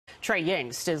Trey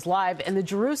Yingst is live in the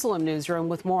Jerusalem newsroom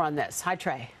with more on this. Hi,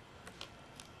 Trey.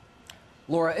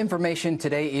 Laura, information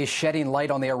today is shedding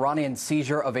light on the Iranian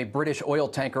seizure of a British oil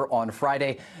tanker on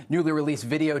Friday. Newly released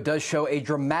video does show a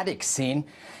dramatic scene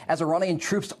as Iranian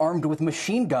troops armed with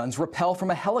machine guns rappel from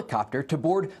a helicopter to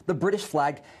board the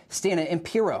British-flagged Stena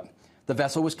Impero. The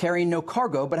vessel was carrying no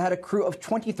cargo but had a crew of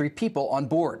 23 people on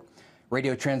board.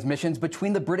 Radio transmissions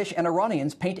between the British and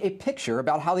Iranians paint a picture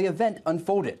about how the event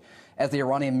unfolded, as the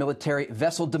Iranian military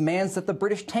vessel demands that the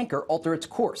British tanker alter its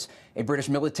course. A British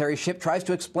military ship tries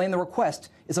to explain the request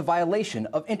is a violation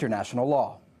of international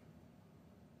law.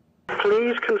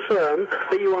 Please confirm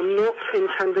that you are not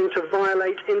intending to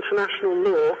violate international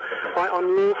law by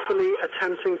unlawfully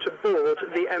attempting to board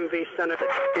the MV Stena.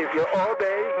 If you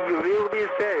obey, you will be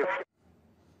safe.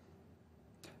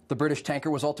 The British tanker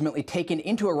was ultimately taken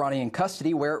into Iranian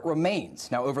custody, where it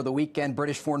remains. Now, over the weekend,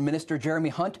 British Foreign Minister Jeremy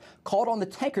Hunt called on the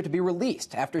tanker to be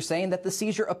released after saying that the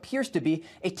seizure appears to be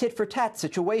a tit-for-tat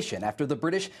situation after the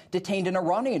British detained an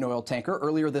Iranian oil tanker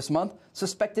earlier this month,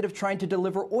 suspected of trying to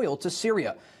deliver oil to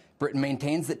Syria. Britain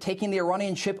maintains that taking the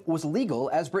Iranian ship was legal,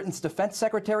 as Britain's defense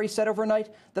secretary said overnight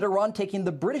that Iran taking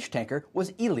the British tanker was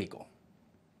illegal.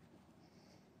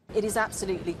 It is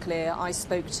absolutely clear. I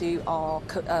spoke to our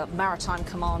maritime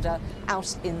commander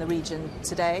out in the region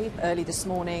today, early this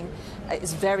morning.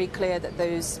 It's very clear that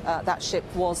that ship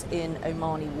was in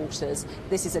Omani waters.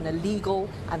 This is an illegal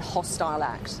and hostile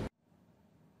act.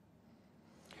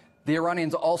 The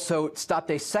Iranians also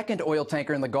stopped a second oil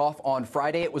tanker in the Gulf on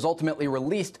Friday. It was ultimately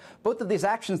released. Both of these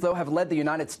actions, though, have led the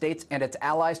United States and its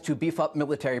allies to beef up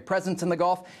military presence in the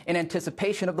Gulf in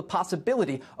anticipation of the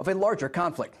possibility of a larger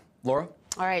conflict. Laura?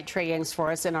 All right, Trey Yingst for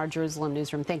us in our Jerusalem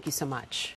newsroom. Thank you so much.